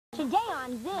Today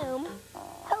on Zoom,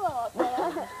 hello up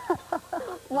there.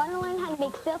 Want to learn how to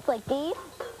make stilts like these?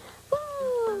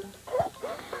 Woo!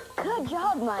 Good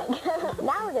job, Mike.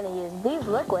 Now we're going to use these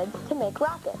liquids to make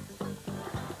rockets.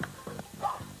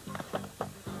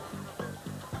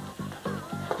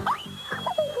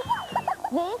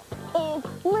 This is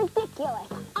ridiculous.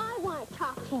 I want to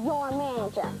talk to your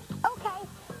manager. Okay,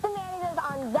 the manager's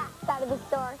on that side of the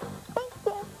store. Thank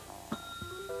you.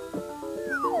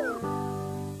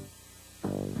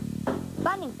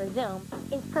 Funding for Zoom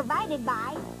is provided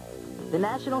by the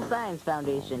National Science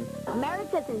Foundation,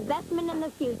 America's Investment in the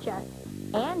Future,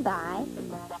 and by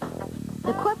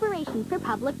the Corporation for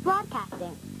Public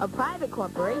Broadcasting, a private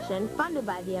corporation funded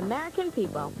by the American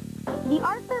people, the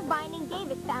Arthur Binding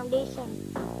Davis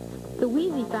Foundation, the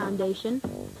Wheezy Foundation,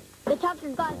 the Tucker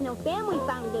Gosnell Family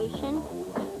Foundation,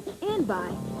 and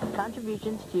by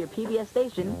contributions to your PBS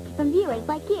station from viewers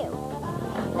like you.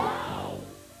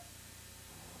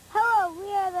 Hello, we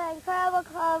are the Incredible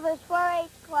Clovers 4-H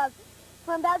Club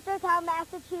from Belchertown,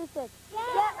 Massachusetts.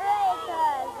 Get ready for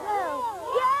Zoom!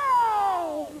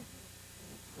 Yay!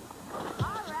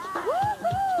 All right!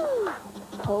 Woohoo!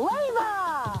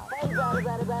 Playhouse! Hey,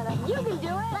 better. You can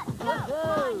do it! Let's go! Come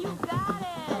on, you got it!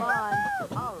 Come on.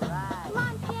 All right. Come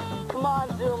on, Shing! Come on,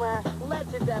 Zoomer.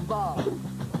 Let's hit that ball.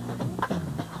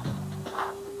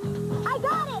 I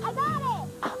got it!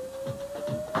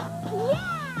 Yeah!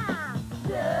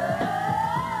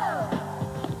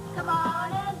 Come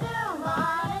on and zoom,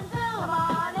 on and zoom, come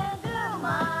on and zoom,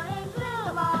 on and zoom,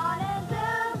 come on and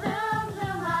zoom, zoom,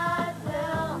 zoom,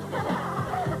 zoom.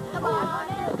 Come on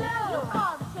and zoom, you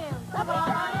call the tune. Come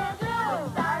on and zoom,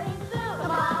 starting soon.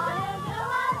 Come on and zoom,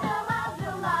 zoom,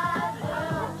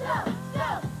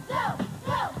 zoom,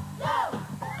 zoom.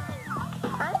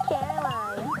 I'm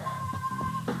Caroline.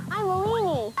 I'm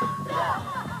Aline.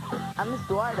 I'm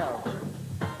Estuardo.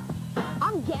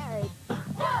 I'm Garrett.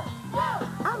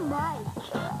 I'm Mike.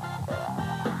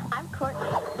 I'm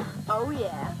Kortney. Oh,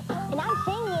 yeah. And I'm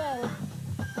singing.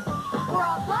 We're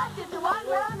all plugged into one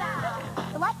room now.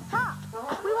 So let's talk.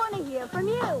 We want to hear from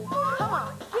you. Come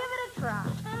on, give it a try.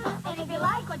 And if you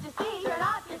like what you see, turn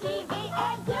off your TV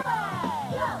and do it.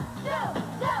 Do.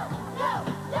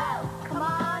 Come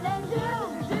on and do.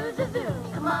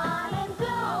 Come on and do.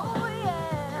 Oh,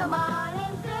 yeah. Come on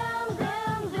and zoom,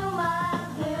 zoom, zoom,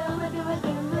 zoom,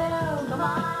 zoom, zoom. Come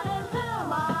on and zoom,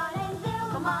 come on and zoom,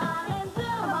 come on and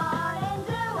zoom, come on and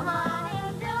zoom, come on and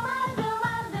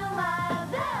zoom,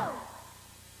 zoom.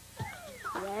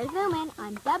 We're zooming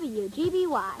on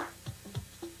WGBY.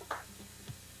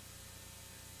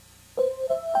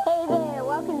 Hey there,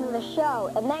 welcome to the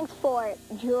show, and thanks for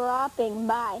dropping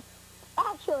by.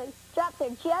 Actually, drops are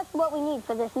just what we need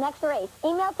for this next race.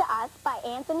 Emailed to us by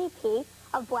Anthony P.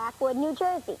 of Blackwood, New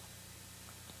Jersey.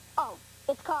 Oh,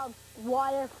 it's called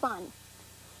Water Fun.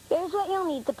 Here's what you'll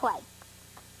need to play.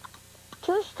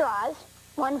 2 straws,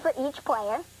 1 for each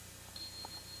player.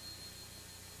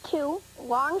 2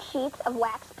 long sheets of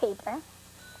wax paper.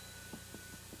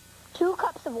 2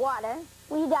 cups of water.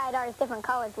 We dyed ours different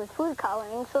colors with food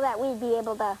coloring so that we'd be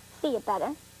able to see it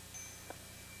better.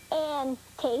 And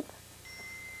tape.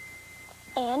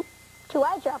 And 2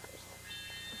 eyedroppers.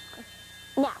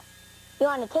 Now, you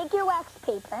want to take your wax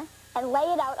paper and lay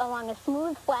it out along a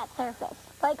smooth, flat surface,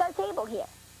 like our table here.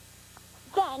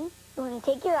 Then, you want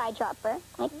to take your eyedropper,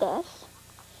 like this,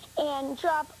 and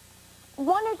drop 1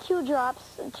 or 2 drops,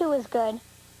 2 is good,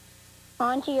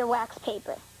 onto your wax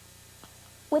paper.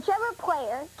 Whichever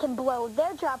player can blow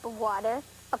their drop of water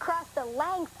across the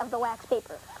length of the wax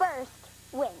paper first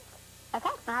wins.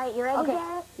 Okay? All right, you ready, Okay.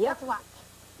 Garrett? Yep. Let's watch.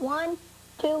 1,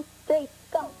 2, 3,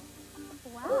 go.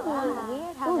 Wow, that's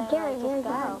weird how they Gary, just very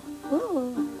go. good.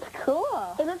 Ooh, it's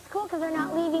cool. It looks cool because they're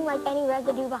not leaving like any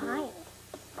residue behind.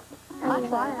 Watch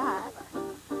that.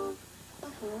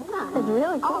 It's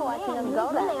really cool watching them go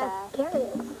that fast. Scary.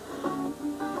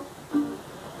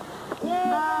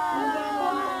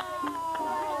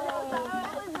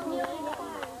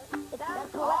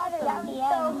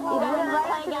 You guys want to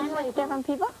play against like different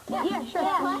people? Yeah, sure.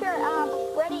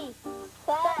 Ready,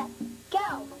 set, go.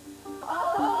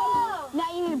 Oh. Now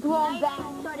you need to blow them back.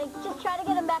 Just try to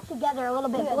get them back together a little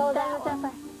bit. Blow that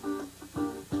way.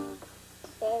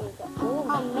 There you go.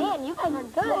 Oh man, you guys are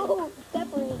good.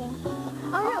 Separating.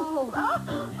 Oh no.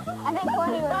 I think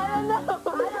Kortney was. I don't know.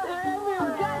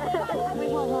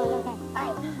 Okay. All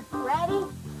right. Ready,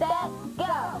 set,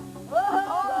 go.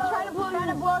 Oh, try to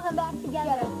blow them back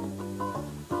together.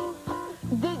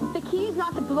 The key is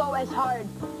not to blow as hard.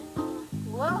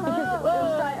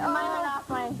 Because mine went off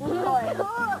my cord.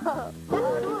 Cool. That's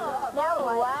cool. Now,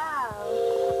 wow.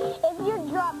 If your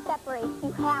drop separates,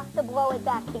 you have to blow it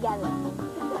back together.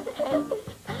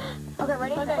 Okay,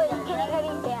 ready? Okay, ready?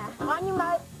 Yeah. On your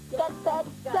mark, get set,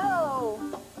 go!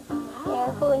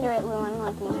 Careful when you're at Lewin,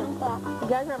 like me like that. You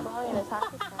guys are blowing in his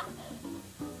hockey stick.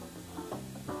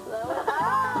 You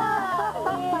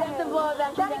have to blow it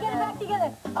back Try to get it back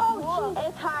together. Oh,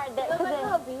 It's hard.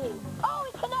 Oh,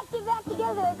 it connected back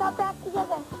together. It got back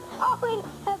together. Oh, it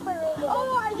separated.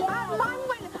 Oh, I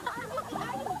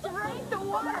drank the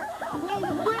water.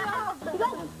 You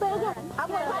guys play again. I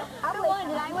won.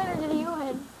 Did I win or did you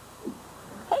win?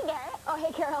 Hey, Garrett. Oh,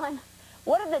 hey, Caroline.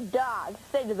 What did the dog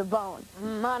say to the bone?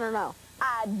 I don't know.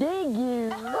 I dig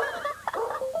you. I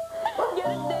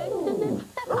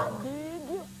dig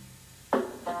you.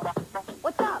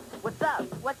 What's up? What's up?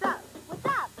 What's up? What's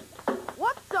up?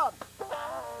 What's up?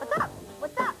 What's up?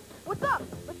 What's up? What's up?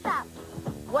 What's up?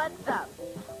 What's up?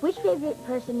 Which favorite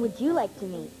person would you like to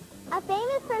meet? A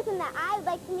famous person that I would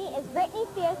like to meet is Britney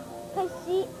Spears because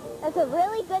she is a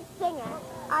really good singer.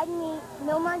 I'd meet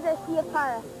Nomar Garcia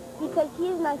Parra because he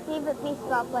is my favorite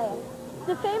baseball player.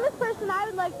 The famous person I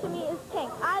would like to meet is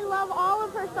Pink. I love all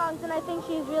of her songs and I think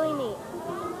she's really neat.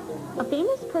 A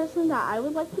famous person that I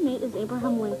would like to meet is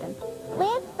Abraham Lincoln.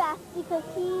 Lance Bass because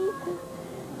he's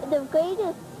the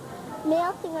greatest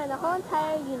male singer in the whole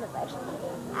entire universe.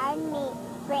 I'd meet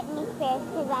Britney Spears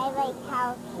because I like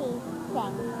how she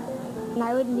sings. And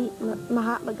I would meet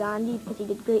Mahatma Gandhi because he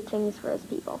did great things for his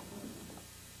people.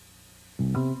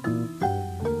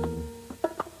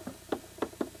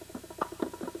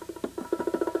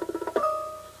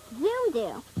 Zoom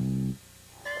do.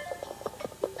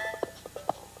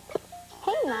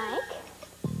 Hey, Mike.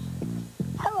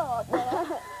 Hello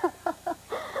there.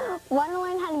 Want to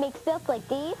learn how to make stilts like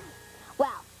these?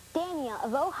 Well, Daniel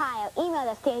of Ohio emailed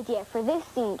us the idea for this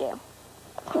Zoom do.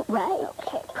 Right.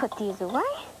 Okay, put these away.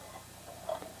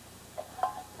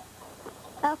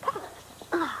 Okay.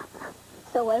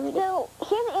 So what do we do? So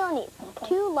here's what you'll need.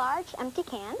 2 large empty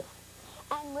cans.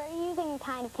 And we're using the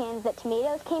kind of cans that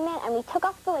tomatoes came in, and we took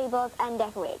off the labels and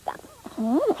decorated them.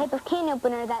 A type of can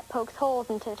opener that pokes holes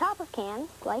into the top of cans,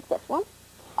 like this one.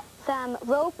 Some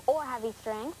rope or heavy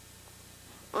string.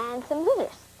 And some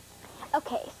scissors.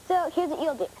 Okay, so here's what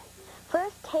you'll do.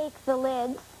 First, take the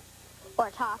lids, or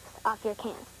tops, off your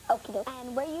cans. Okay.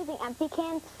 And we're using empty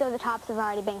cans, so the tops have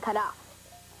already been cut off.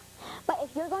 But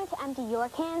if you're going to empty your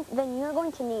cans, then you're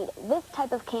going to need this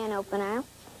type of can opener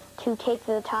to take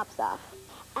the tops off.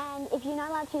 And if you're not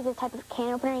allowed to use this type of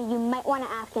can opener, you might want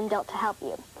to ask an adult to help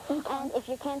you. Okay. And if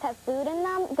your cans have food in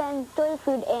them, then store the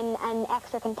food in an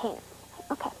extra container.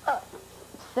 Okay.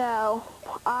 So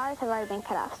ours have already been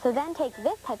cut off. So then take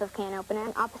this type of can opener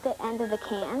on opposite end of the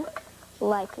can,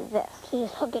 like this. So you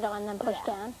just hook it on and then push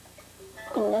down?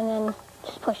 And then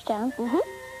just push down? Mm-hmm.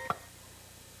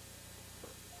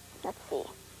 Let's see.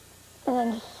 And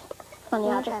then just on the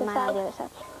I'm gonna opposite try mine side? on the other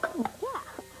side. Yeah.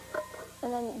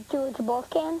 And then do it to both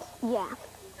cans? Yeah.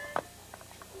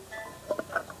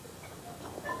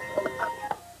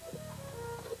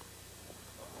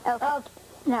 Okay. Oh,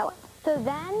 now So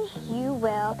then you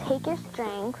will take your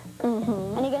string, and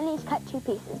you're going to need to cut 2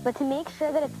 pieces. But to make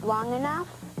sure that it's long enough,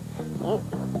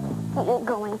 you're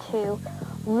going to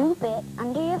loop it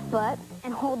under your foot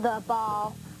and hold the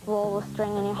ball roll of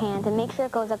string in your hand and make sure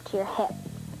it goes up to your hip.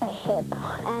 a hip.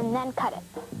 And then cut it.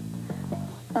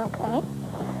 Okay.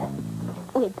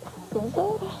 With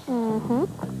scissors? Mm-hmm.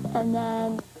 And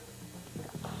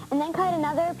then cut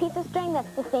another piece of string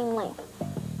that's the same length.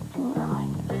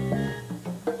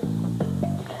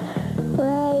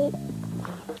 right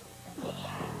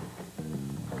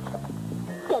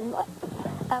then what?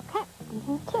 Okay.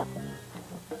 2.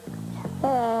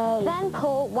 Hey. Then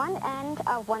pull one end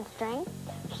of one string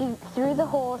through the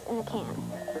holes in the can.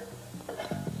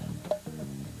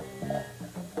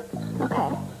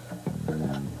 Okay.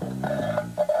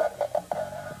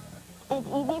 It's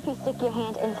easier if you stick your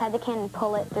hand inside the can and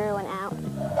pull it through and out.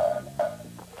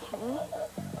 Okay.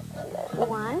 So there's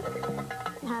one.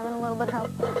 I'm having a little bit of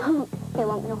help. They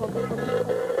want me to hold this one.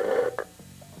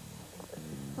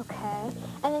 Okay.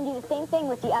 And then do the same thing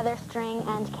with the other string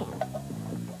and can.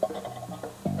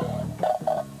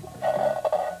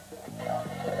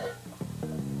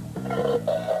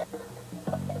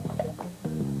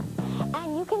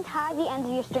 And you can tie the ends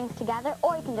of your strings together,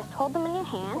 or you can just hold them in your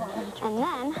hand, and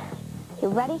then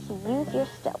you're ready to use your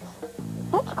stilts.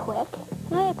 That's quick.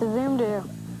 Hey, it's a Zoom do.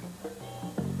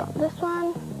 This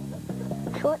one,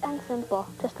 short and simple,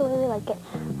 just the way we like it.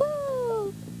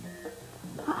 Woo!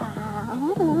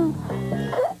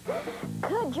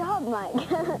 Good job, Mike.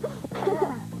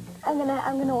 I'm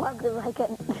gonna walk the like it.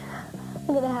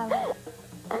 I'm gonna have it.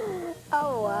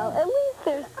 Oh well, at least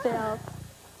they're stilts.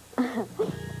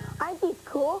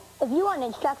 So, if you want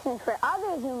instructions for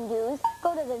other Zoom do's,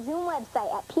 go to the Zoom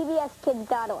website at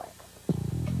pbskids.org.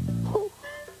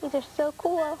 These are so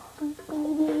cool. Hey,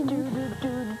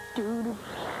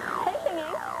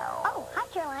 Singing. Oh, hi,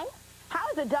 Caroline. How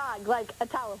is a dog like a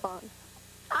telephone?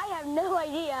 I have no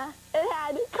idea. It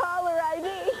had caller ID.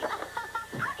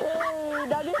 Hey,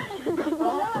 doggy.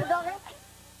 Hello, doggy.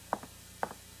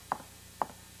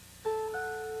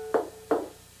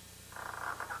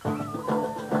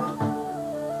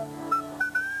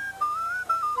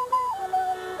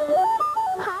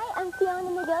 Hi, I'm Fiona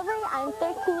McGilvery. I'm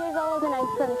 13 years old and I'm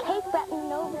from Cape Breton,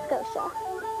 Nova Scotia.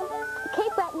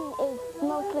 Cape Breton is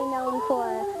mostly known for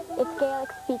its Gaelic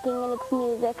speaking and its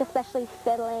music, especially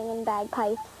fiddling and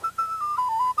bagpipes.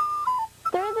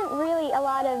 There isn't really a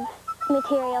lot of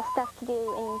material stuff to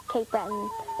do in Cape Breton.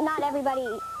 Not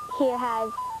everybody here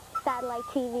has satellite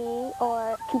TV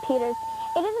or computers.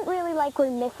 It isn't really like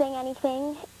we're missing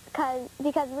anything,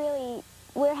 because really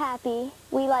we're happy.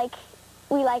 We like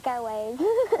our ways.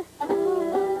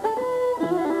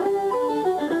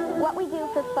 What we do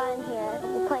for fun here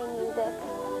is play music.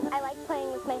 I like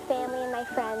playing with my family and my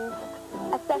friends,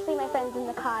 especially my friends in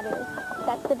the Cotters.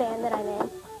 That's the band that I'm in.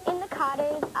 In the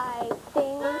Cotters, I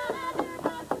sing,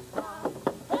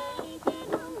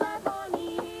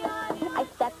 I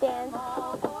step dance,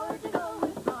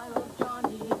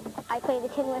 I play the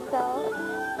tin whistle,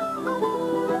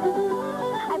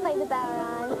 I play the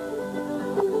bodhrán.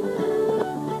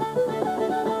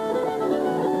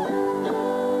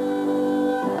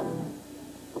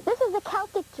 This is a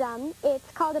Celtic drum.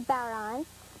 It's called a bodhrán,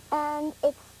 and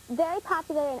it's very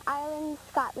popular in Ireland,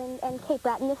 Scotland, and Cape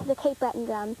Breton. This is a Cape Breton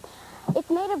drum. It's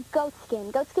made of goat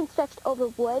skin stretched over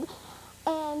wood,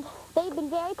 and they've been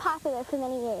very popular for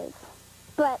many years.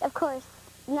 But, of course,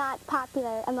 not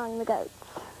popular among the goats.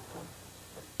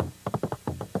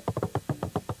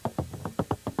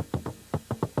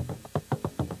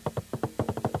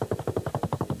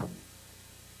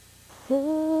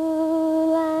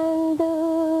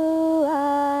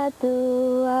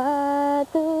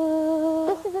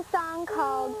 This is a song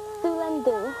called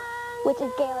Sulandu, which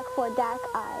is Gaelic for dark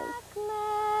eyes.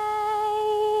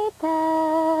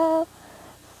 I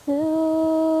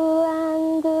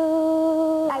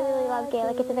really love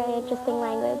Gaelic. It's a very interesting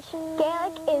language.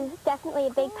 Gaelic is definitely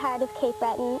a big part of Cape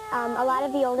Breton. A lot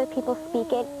of the older people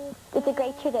speak it. It's a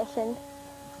great tradition.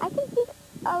 I can speak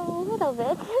a little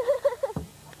bit.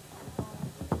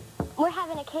 We're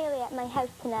having a ceilidh at my house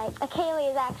tonight. A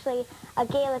ceilidh is actually a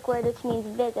Gaelic word which means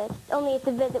visit. Only it's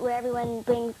a visit where everyone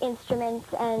brings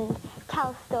instruments and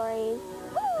tells stories.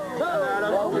 A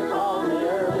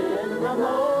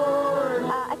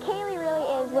ceilidh really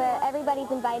is where everybody's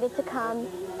invited to come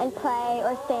and play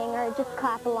or sing or just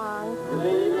clap along.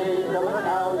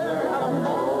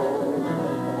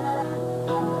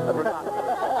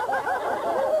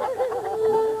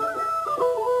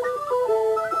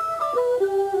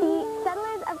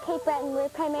 Cape Breton, we're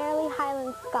primarily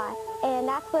Highland Scots, and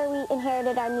that's where we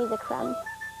inherited our music from.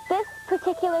 This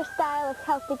particular style of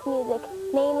Celtic music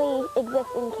mainly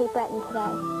exists in Cape Breton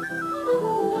today.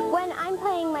 When I'm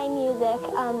playing my music,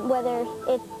 whether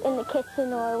it's in the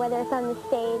kitchen or whether it's on the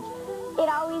stage, it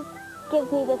always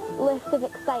gives me this lift of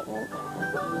excitement.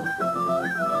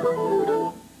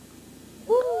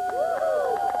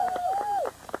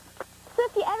 So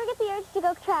if you ever get the urge to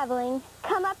go traveling,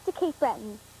 come up to Cape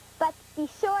Breton. But be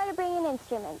sure to bring an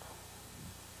instrument.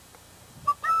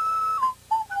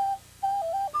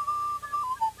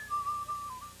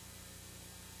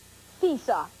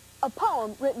 Seesaw, a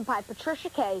poem written by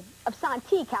Patricia Kay of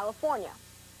Santee, California.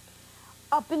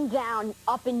 Up and down,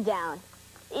 up and down.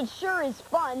 It sure is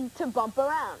fun to bump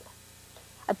around.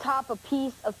 Atop a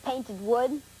piece of painted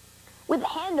wood, with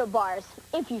handlebars,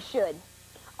 if you should.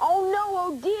 Oh no,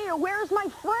 oh dear, where's my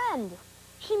friend?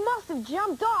 She must have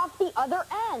jumped off the other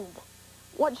end.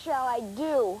 What shall I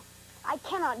do? I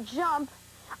cannot jump.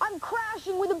 I'm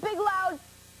crashing with a big loud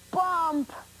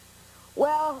bump.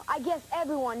 Well, I guess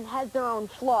everyone has their own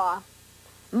flaw.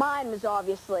 Mine was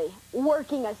obviously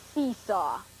working a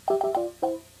seesaw.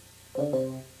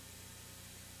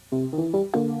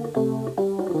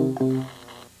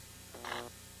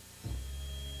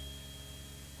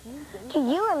 Do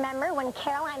you remember when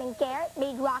Caroline and Garrett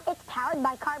made rockets powered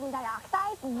by carbon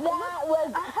dioxide? That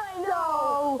was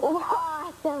so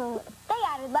awesome. They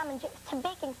added lemon juice to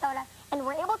baking soda and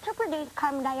were able to produce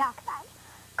carbon dioxide.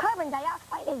 Carbon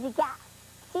dioxide is a gas.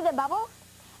 See the bubbles?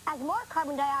 As more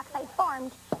carbon dioxide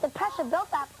formed, the pressure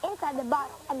built up inside the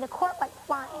bottle and the cork went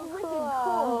flying.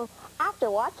 cool.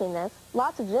 After watching this,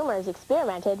 lots of Zoomers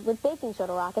experimented with baking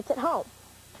soda rockets at home.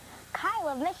 Kyle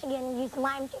of Michigan used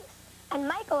lime juice. and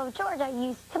Michael of Georgia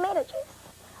used tomato juice.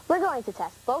 We're going to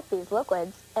test both these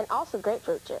liquids and also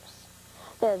grapefruit juice.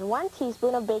 There's 1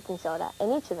 teaspoon of baking soda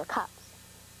in each of the cups.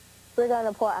 We're going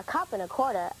to pour 1.25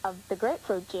 cups of the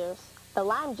grapefruit juice, the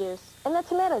lime juice, and the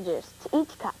tomato juice to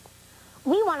each cup.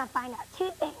 We want to find out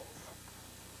 2 things.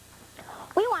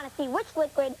 We want to see which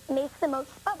liquid makes the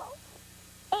most bubbles.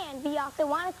 And we also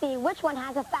want to see which one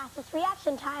has the fastest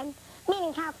reaction time,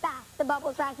 meaning how fast the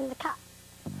bubbles rise in the cup.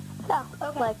 So,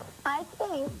 okay. Like, I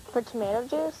think for tomato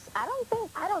juice, I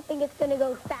don't think it's going to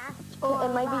go fast or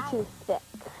it might rise. be too thick.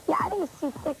 Yeah, I think it's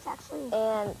too thick, actually.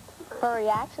 And for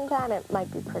reaction time, it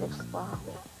might be pretty slow.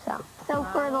 So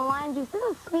for the lime juice, this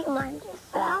is sweet lime juice,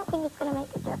 but I don't think it's going to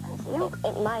make a difference. You?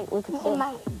 It might. We could see. It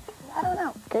might. I don't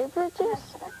know. Grapefruit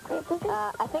juice? Grapefruit juice?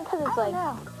 I think because it's like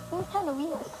Seems kind of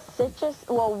weird. citrus.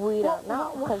 Well, we don't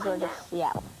know we'll because we're find just,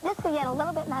 yeah. This could get a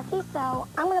little bit messy, so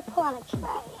I'm going to pull on a tray.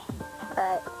 All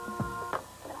right.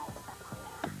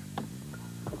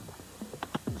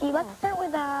 Gee, let's start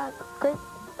with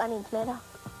tomato.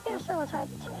 Yeah, sure, we'll try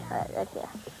the tomato. All right, right here.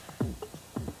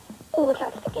 Oh, look how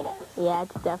thick it is. Yeah,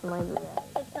 it's definitely.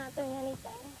 It's not doing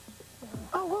anything.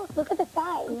 Oh, look at the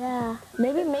size. Yeah.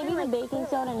 Maybe the baking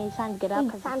soda needs time to get up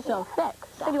because it's so thick.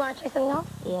 So do you want to try something else?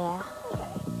 Yeah.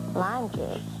 Lime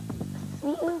juice.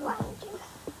 Sweetened lime juice.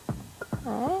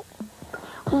 All right.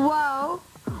 Whoa.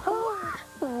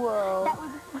 Whoa. That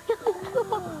was really cool.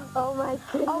 Oh my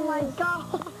goodness. Oh my god.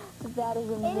 That is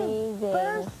amazing. It is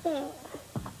bursting.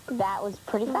 That was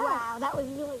pretty fast. Wow, that was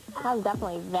really fast. That was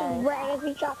definitely very right as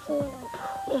we dropped it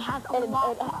in. It has a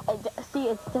lot. See,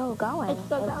 it's still going. It's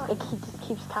still going. It just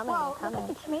keeps coming and coming. Look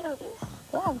at the tomato juice.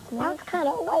 Yeah, Now it's kind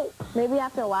of white. Maybe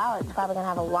after a while, it's probably going to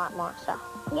have a lot more stuff.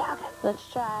 Yeah, okay.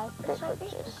 Let's try grapefruit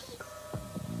juice.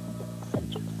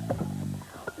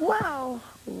 Wow.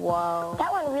 Whoa.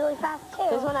 That went really fast, too.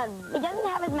 This one It doesn't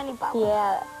have as many bubbles.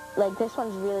 Yeah, like this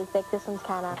one's really thick. This one's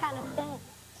kind of thin.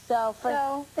 So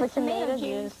for tomato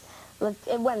juice,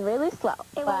 it went really slow.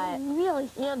 It went really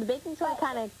slow. You know, the baking soda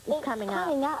kind of is coming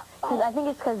up. Because I think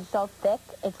it's because it's so thick,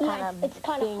 it's kind of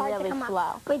being hard really to come slow.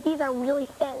 Up. But these are really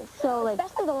thin. So like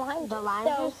especially the lime juice. The lime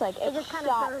juice, like it just kind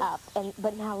of shot up.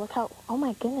 But now look how, oh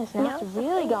my goodness, now it's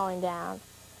really going down.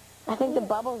 I think the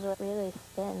bubbles are really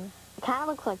thin. It kind of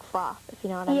looks like froth, if you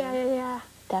know what I mean. Yeah.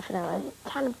 Definitely.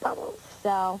 Kind of bubbles.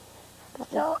 So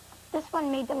this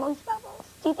one made the most bubbles.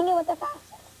 Do you think it was the fastest?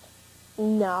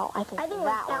 No, I think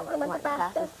that one went the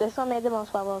fastest. This one made the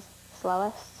most bubbles,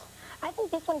 slowest. I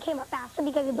think this one came up faster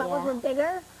because the bubbles were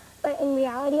bigger, but in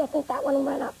reality, I think that one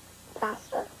went up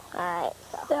faster. All right.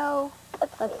 So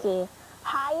let's see.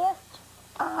 Highest,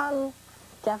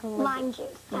 definitely lime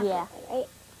juice. Right?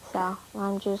 So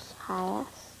lime juice highest.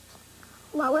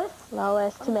 Lowest?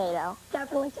 Lowest tomato.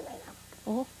 Definitely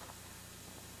tomato.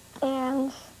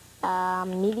 And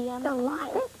medium. the lime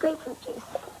grapefruit juice.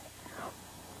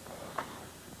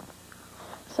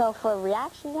 So for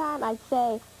reaction time, I'd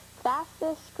say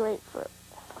fastest grapefruit.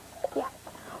 Yeah.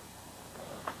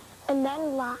 And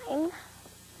then lime.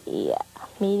 Yeah.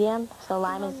 Medium. So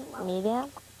lime is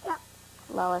medium. Yeah.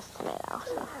 Lowest tomato.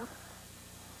 So.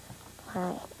 All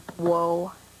right.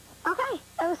 Whoa. Okay,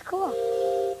 that was cool.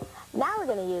 Now we're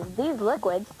going to use these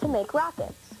liquids to make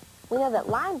rockets. We know that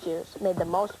lime juice made the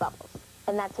most bubbles,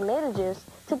 and that tomato juice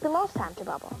took the most time to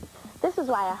bubble. This is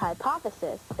why our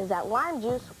hypothesis is that lime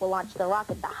juice will launch the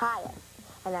rocket the highest,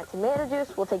 and that tomato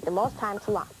juice will take the most time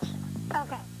to launch.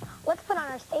 Okay, let's put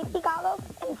on our safety goggles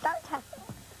and start testing.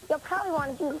 You'll probably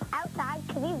want to do this outside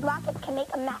because these rockets can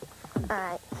make a mess. All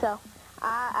right, so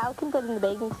I'll keep putting the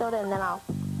baking soda, and then I'll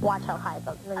watch how high it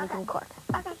goes, and then you can cork.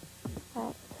 Okay. All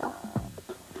right, so.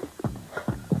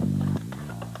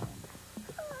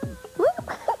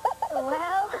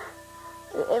 Well,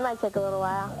 it might take a little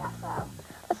while. Yeah, so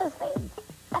let's just wait.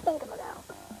 I think it'll go.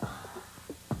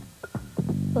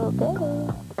 Okay.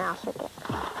 Now I'll shake it.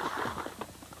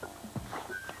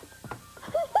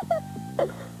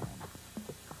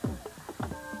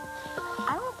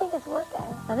 I don't think it's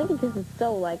working. I think because it's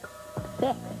so, like,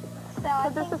 thick. So I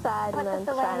put this aside and then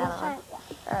try another one.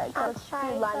 All right, so let's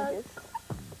do lime juice.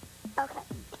 Okay.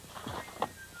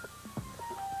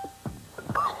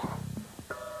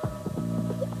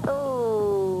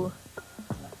 Ooh.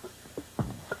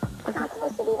 It's not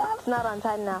supposed to do that. It's not on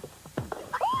tight enough.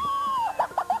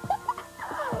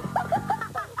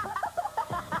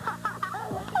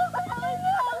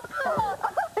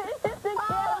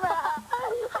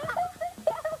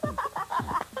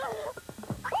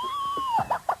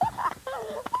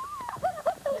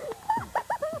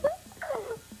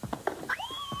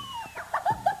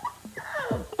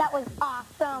 That was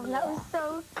awesome. That was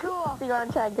so cool. So you want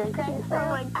to try grape juice? Oh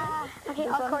my God. Okay,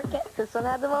 I'll cork it. This one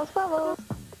had the most bubbles.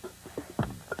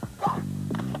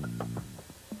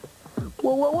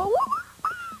 Whoa, whoa, whoa, whoa!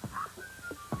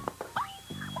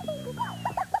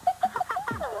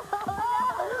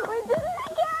 We did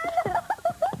it again!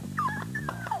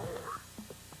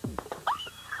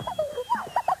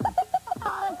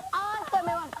 Oh, that's awesome.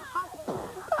 It was awesome.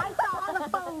 I saw all the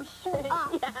foam shoot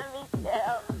up. Yeah, me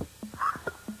too.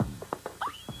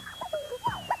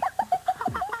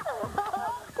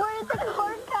 Where did the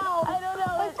cork go? I don't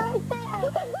know. It's right there.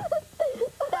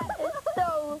 That is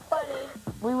so funny.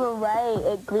 We were right.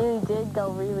 It really did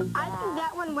go really I fast. think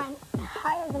that one went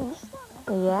higher than this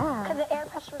one. Yeah. Because the air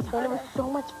pressure was And harder. it was so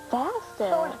much faster.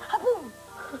 So it ha-boom.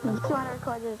 Do you want to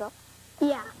record your result?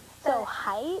 Yeah. So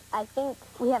height, I think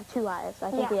we have 2 highs. I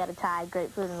think Yeah. we had a tie,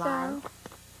 grapefruit and lime.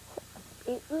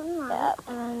 Grapefruit and lime. Yep.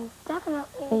 And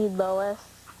definitely The lowest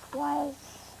was...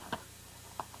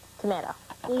 tomato.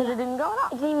 Because Yeah. it didn't go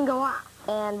up. It didn't even go up.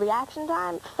 And reaction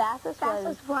time, fastest was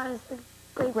Fastest was the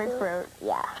grapefruit. grapefruit.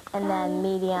 Yeah. And then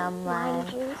medium, Lime lime,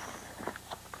 juice.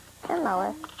 and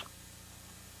lowest.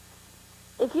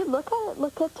 If you look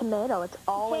at tomato, it's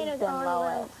always Tomatoes been always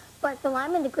lowest. were. But the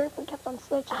lime and the grapefruit kept on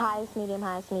switching. Highest, medium,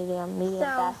 medium, So,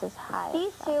 fastest, highest.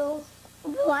 These two,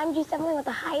 the lime juice definitely was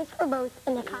the highest for both,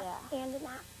 and the cotton Yeah. stand in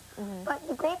that. Mhm. But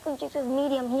the grapefruit juice was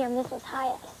medium here, and this was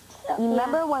highest. So, You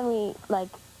remember when we,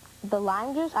 the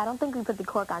lime juice, I don't think we put the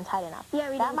cork on tight enough. Yeah,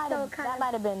 we that did, might so have kind that of-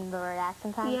 might have been the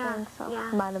reaction time Yeah, thing. So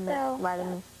yeah. might have So- been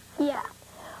vitamins. Yeah.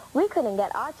 We couldn't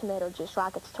get our tomato juice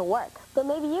rockets to work, but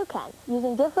maybe you can,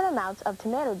 using different amounts of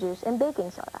tomato juice and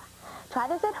baking soda. Try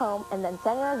this at home and then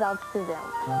send your results to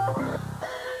Zoom.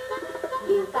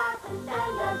 You've got to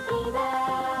send us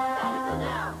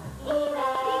email.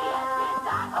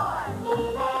 Email.org.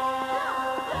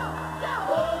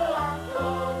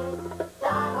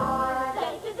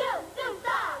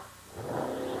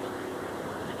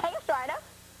 Hey, Estuardo.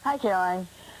 Hi, Caroline.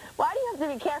 Why do you have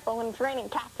to be careful when it's raining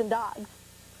cats and dogs?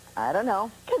 I don't know.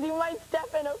 Because you might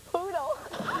step in a poodle.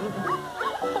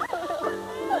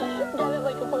 Get it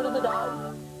like a poodle the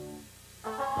dog?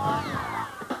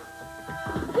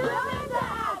 Zoom into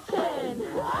action!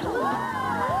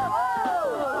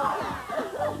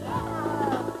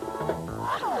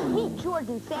 Meet George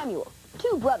and Samuel,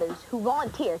 2 brothers who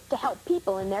volunteer to help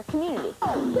people in their community.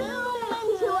 Zoom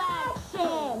into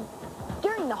action!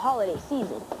 During the holiday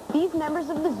season, these members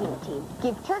of the Zoom team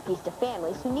give turkeys to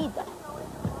families who need them.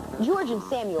 George and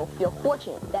Samuel feel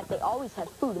fortunate that they always have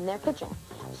food in their kitchen,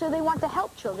 so they want to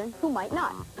help children who might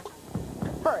not.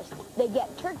 First, they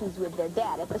get turkeys with their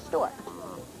dad at the store.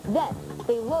 Then,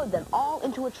 they load them all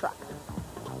into a truck.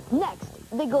 Next,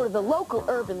 they go to the local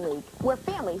urban league where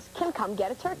families can come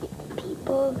get a turkey.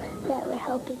 People that were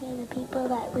helping and the people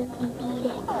that really need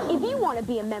it. If you want to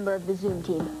be a member of the Zoom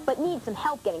team but need some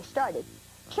help getting started,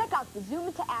 check out the Zoom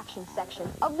into Action section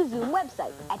of the Zoom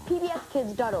website at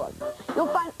pbskids.org. You'll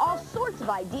find all sorts of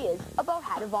ideas about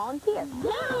how to volunteer.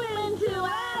 Zoom into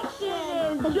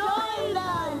action! Join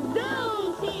the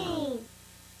Zoom team!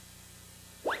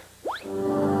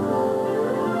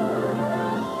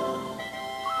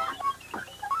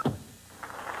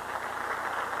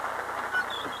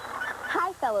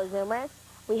 Hi, fellow Zoomers.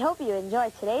 We hope you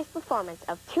enjoyed today's performance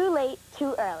of Too Late,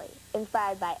 Too Early,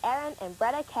 inspired by Aaron and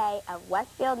Bretta Kay of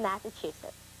Westfield,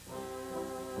 Massachusetts.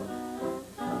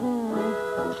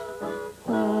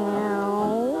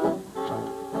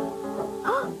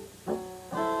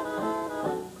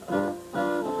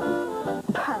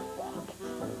 Perfect.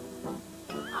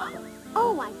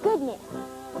 Oh my goodness.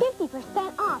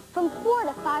 50% off from 4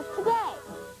 to 5 today.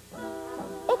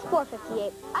 It's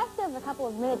 4:58. I still have a couple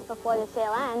of minutes before the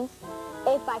sale ends.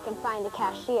 If I can find a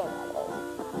cashier, that is.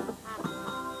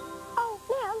 Oh,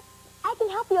 ma'am, I can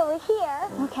help you over here.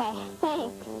 Okay,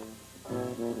 thanks.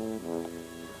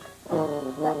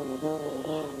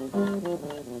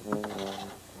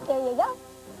 There you go.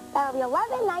 That'll be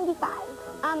 $11.95.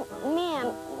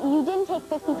 Ma'am, you didn't take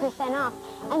 50% off,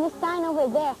 and the sign over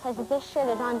there says that this shirt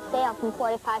is on sale from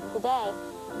 4 to 5 today.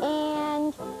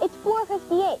 And it's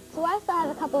 4:58, so I still have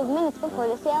a couple of minutes before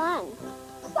the sale ends.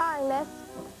 Sorry, miss.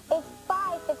 It's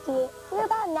 5:58. You're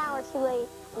about an hour too late.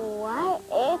 What?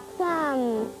 It's,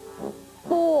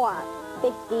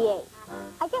 4:58.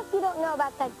 I guess you don't know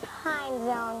about the time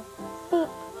zone. See,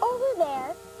 over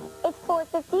there, it's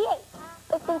 4:58.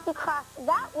 But since you crossed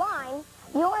that line,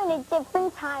 you're in a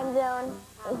different time zone.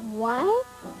 What?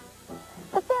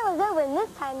 The sale is over in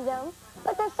this time zone,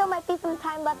 but there still might be some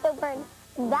time left over in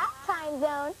that time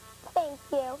zone. Thank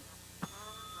you.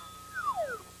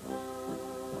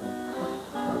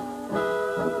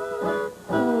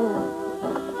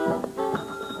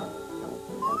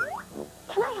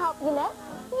 Can I help you, miss?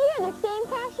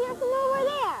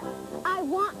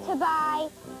 to buy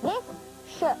this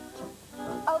shirt.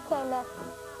 Okay, miss.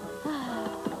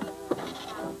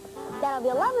 That'll be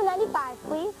 $11.95,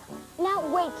 please. Now,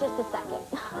 wait just a second.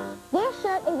 This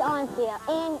shirt is on sale,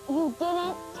 and you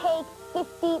didn't take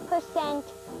 50%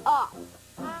 off.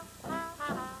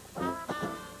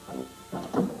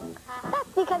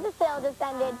 That's because the sale just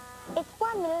ended. It's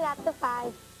 1 minute after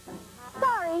 5.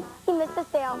 Sorry, you missed the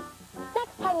sale.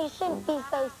 Next time you shouldn't be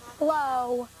so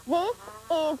slow. This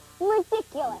is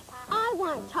ridiculous. I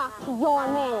want to talk to your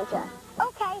manager.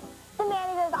 Okay, the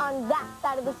manager's on that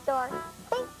side of the store.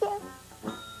 Thank you.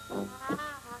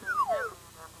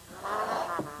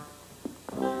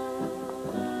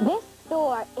 This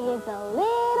store is a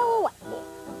little wacky.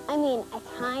 I mean, a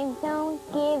time zone.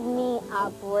 Give me a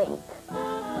break.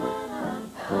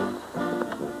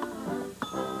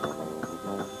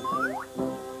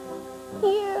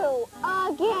 You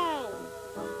again.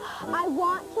 I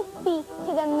want to speak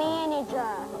to the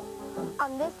manager.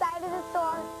 On this side of the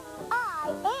store, I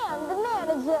am the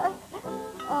manager.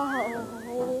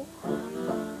 Oh.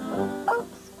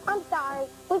 Oops, I'm sorry.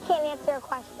 We can't answer a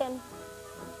question.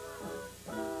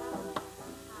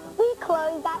 We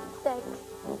close at 6.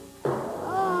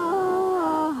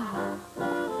 Oh.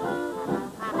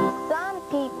 Some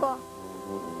people.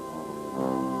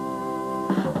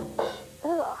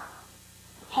 Ugh.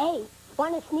 Hey,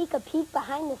 want to sneak a peek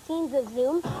behind the scenes of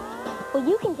Zoom? Well,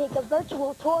 you can take a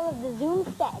virtual tour of the Zoom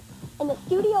set in the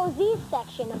Studio Z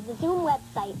section of the Zoom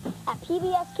website at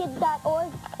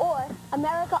pbskids.org or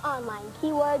America Online,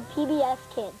 keyword PBS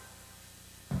Kids.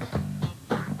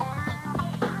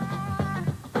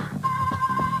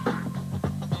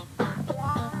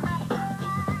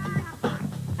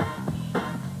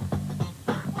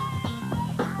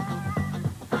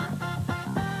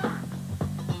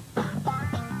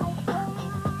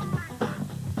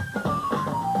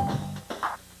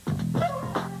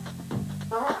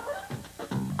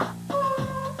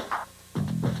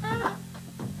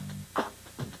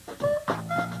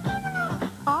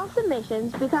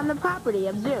 Submissions become the property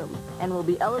of Zoom and will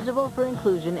be eligible for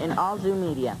inclusion in all Zoom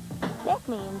media. This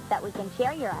means that we can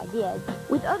share your ideas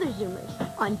With other Zoomers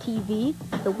on TV,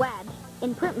 the web,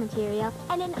 in print material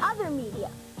and in other media.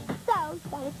 So,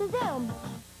 send us a Zoom.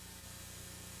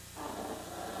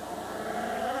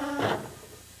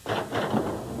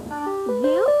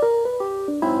 Zoom?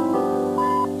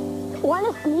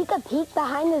 Want to sneak a peek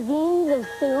behind the scenes of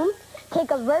Zoom?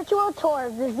 Take a virtual tour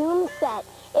of the Zoom set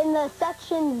in the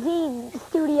Section Z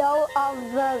studio of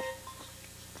the...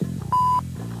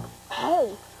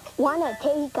 Hey, want to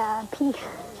take a peek?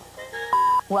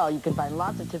 Well, you can find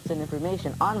lots of tips and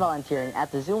information on volunteering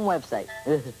at the Zoom website.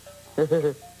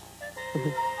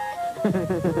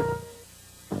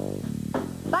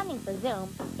 Funding for Zoom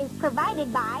is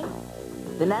provided by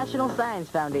The National Science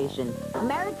Foundation,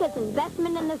 America's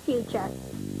Investment in the Future,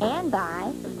 and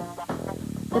by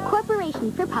the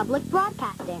Corporation for Public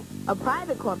Broadcasting, a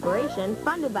private corporation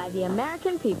funded by the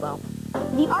American people,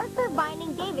 the Arthur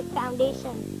Vining Davis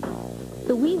Foundation,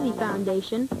 the Wheezy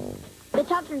Foundation, the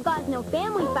Tucker Gosno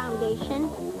Family Foundation,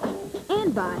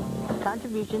 and by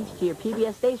contributions to your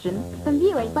PBS station from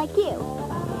viewers like you.